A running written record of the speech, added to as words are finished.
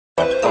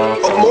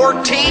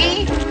More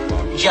tea?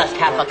 Just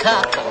half a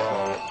cup.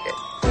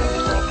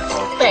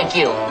 Thank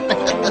you.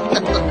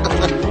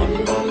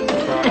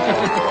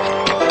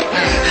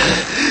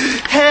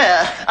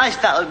 Here, I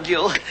found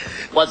you.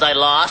 Was I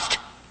lost?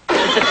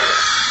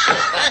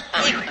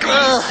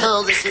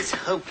 Oh, this is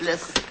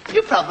hopeless.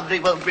 You probably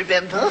won't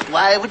remember.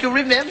 Why would you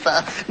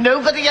remember?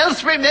 Nobody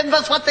else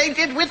remembers what they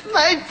did with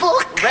my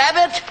book.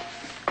 Rabbit,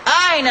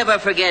 I never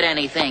forget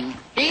anything.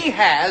 He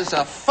has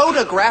a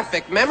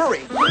photographic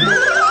memory.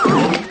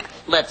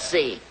 Let's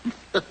see.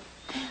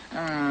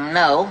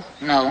 No.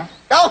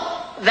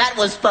 Oh, That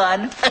was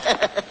fun.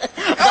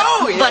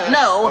 Oh, yeah. But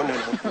no.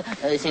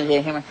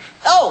 No.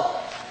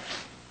 Oh,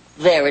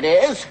 there it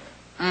is.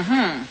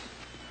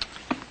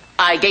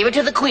 I gave it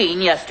to the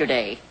Queen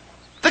yesterday.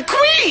 the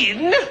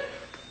Queen!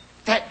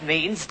 That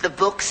means the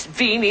book's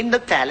been in the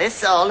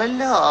palace all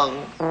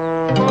along.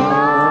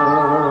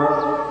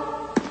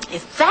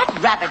 If that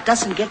rabbit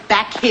doesn't get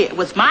back here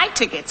with my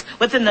tickets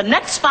within the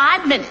next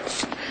 5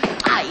 minutes,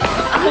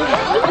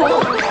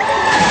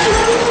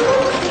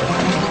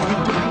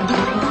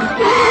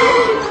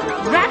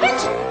 Rabbit,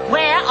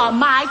 where are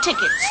my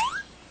tickets?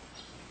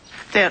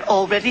 They're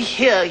already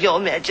here, Your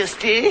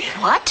Majesty.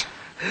 What?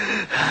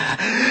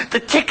 The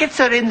tickets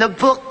are in the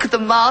book the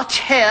March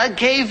Hare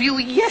gave you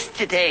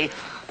yesterday.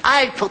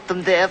 I put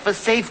them there for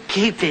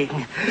safekeeping.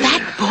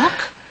 That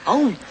book?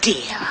 Oh,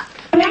 dear.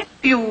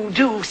 You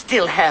do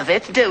still have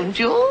it, don't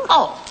you?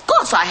 Oh, of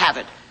course I have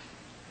it.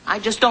 I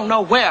just don't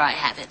know where I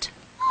have it.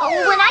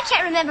 Oh, when I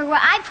can't remember where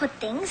I put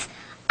things,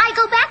 I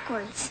go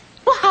backwards.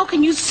 Well, how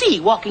can you see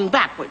walking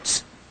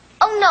backwards?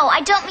 Oh, no,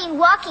 I don't mean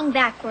walking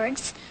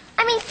backwards.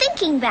 I mean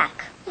thinking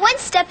back, one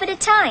step at a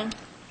time.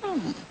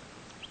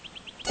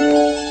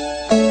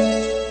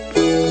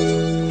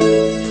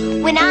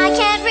 When I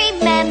can't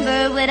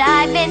remember what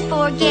I've been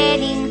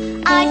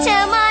forgetting, I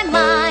tell my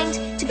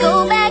mind to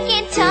go back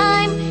in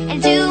time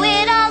and do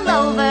it all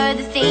over,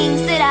 the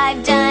things that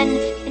I've done.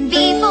 And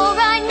before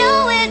I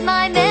know it,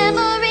 my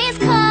memories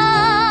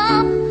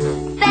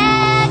come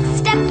back,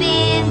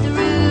 stepping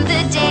through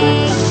the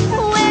day.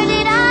 Where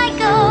did I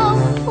go?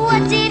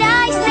 What did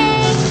I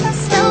say?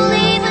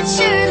 Slowly but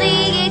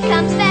surely it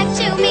comes back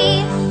to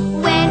me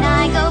when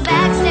I go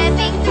back,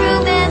 stepping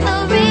through memory.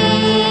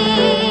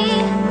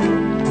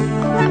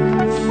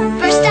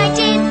 First I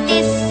did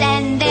this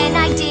and then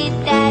I did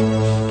that,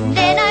 and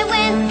then I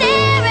went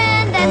there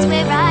and that's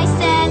where I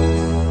sat.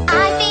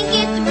 I think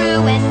it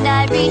through and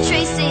I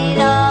retrace it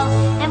all,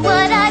 and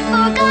what I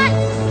forgot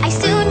I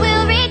soon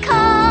will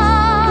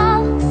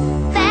recall.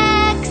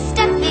 Back,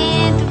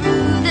 stepping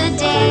through the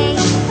day.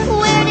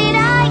 Where did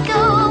I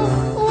go?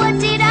 What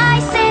did I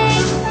say?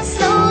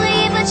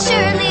 Slowly but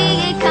surely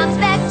it comes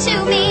back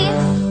to me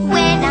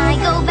when I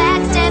go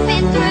back,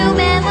 stepping through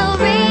memory.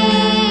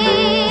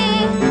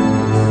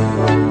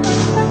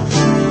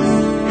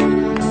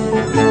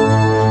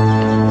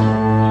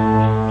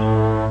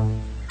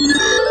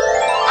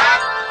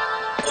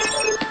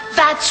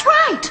 That's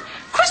right.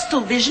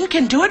 Crystal Vision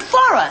can do it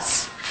for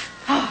us.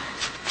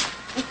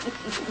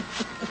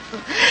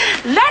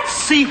 Let's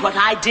see what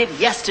I did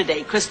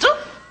yesterday, Crystal.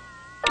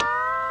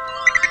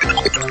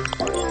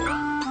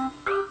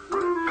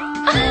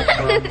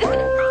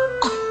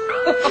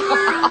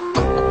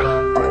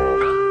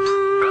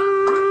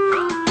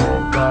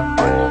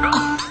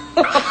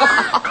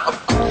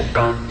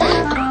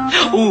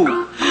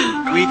 Ooh,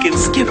 we can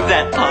skip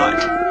that part.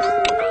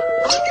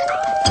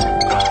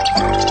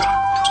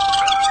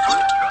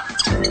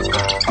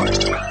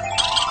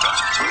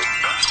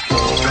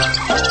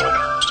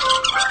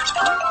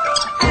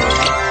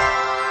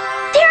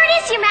 There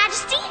it is, Your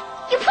Majesty.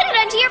 You put it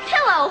under your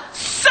pillow.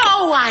 So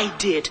I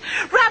did.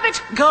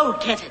 Rabbit, go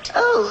get it.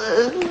 Oh,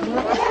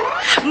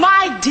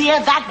 My dear,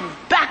 that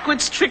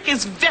backwards trick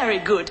is very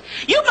good.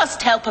 You must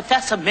tell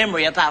Professor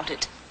Memory about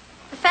it.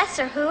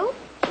 Professor who?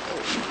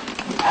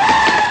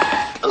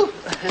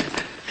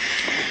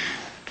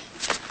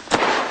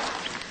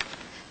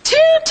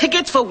 Two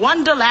tickets for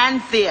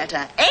Wonderland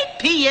Theater, 8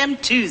 p.m.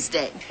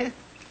 Tuesday.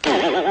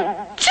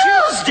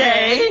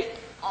 Tuesday?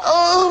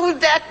 oh,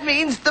 that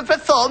means the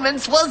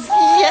performance was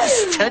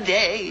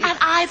yesterday. And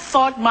I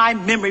thought my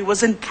memory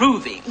was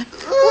improving.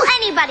 Well,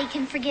 anybody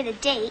can forget a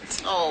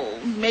date. Oh,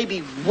 maybe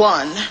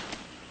one.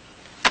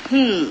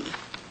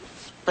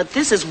 But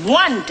this is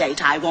one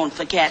date I won't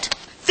forget.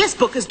 This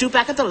book is due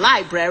back at the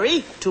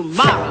library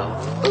tomorrow.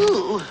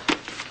 Ooh.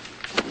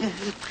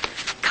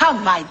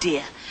 Come, my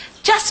dear.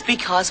 Just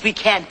because we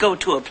can't go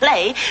to a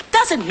play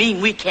doesn't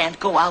mean we can't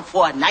go out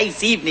for a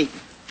nice evening.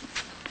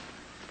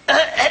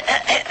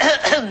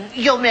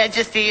 Your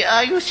Majesty,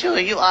 are you sure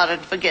you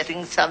aren't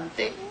forgetting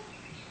something?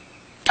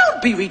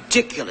 Don't be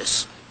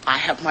ridiculous. I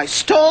have my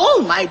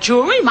stole, my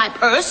jewelry, my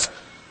purse.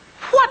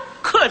 What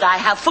could I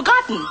have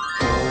forgotten?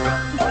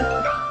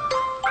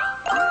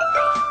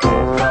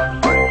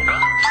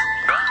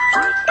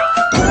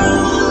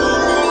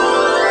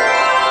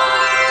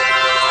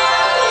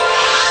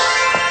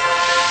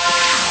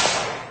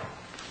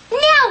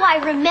 Now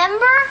I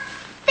remember.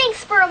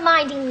 Thanks for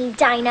reminding me,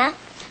 Dinah.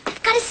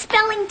 I've got a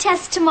spelling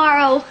test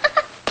tomorrow.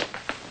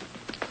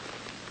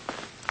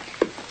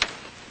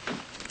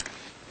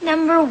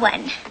 Number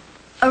 1,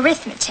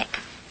 arithmetic.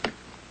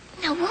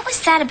 Now, what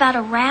was that about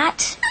a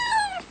rat?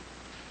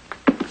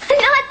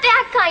 Not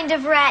that kind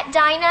of rat,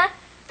 Dinah.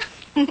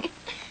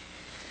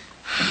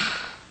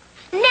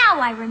 Now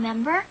I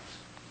remember.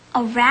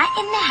 A rat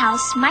in the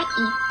house might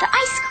eat the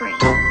ice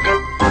cream.